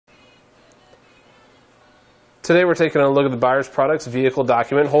Today we're taking a look at the Buyer's Products vehicle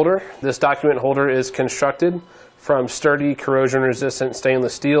document holder. This document holder is constructed from sturdy, corrosion-resistant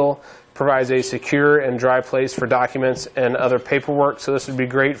stainless steel, provides a secure and dry place for documents and other paperwork. So this would be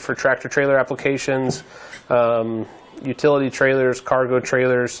great for tractor-trailer applications, utility trailers, cargo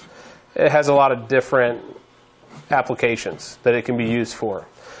trailers. It has a lot of different applications that it can be used for.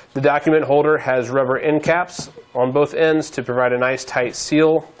 The document holder has rubber end caps on both ends to provide a nice tight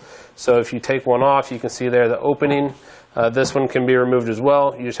seal. So if you take one off, you can see there the opening. This one can be removed as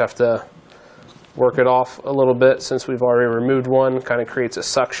well. You just have to work it off a little bit since we've already removed one. Kind of creates a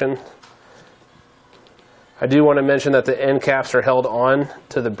suction. I do want to mention that the end caps are held on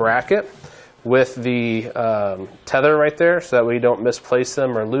to the bracket with the tether right there so that we don't misplace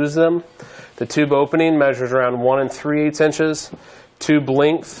them or lose them. The tube opening measures around 1 3/8 inches. Tube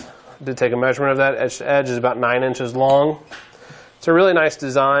length, to take a measurement of that, edge to edge, is about 9 inches long. It's a really nice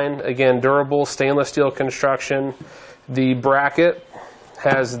design. Again, durable stainless steel construction. The bracket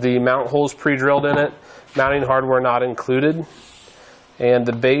has the mount holes pre-drilled in it, mounting hardware not included. And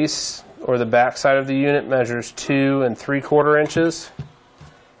the base, or the back side of the unit, measures 2 3/4 inches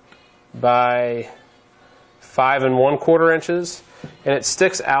by 5 1/4 inches. And it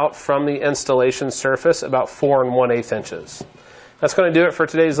sticks out from the installation surface about 4 1/8 inches. That's going to do it for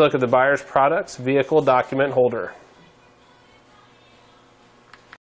today's look at the Buyer's Products vehicle document holder.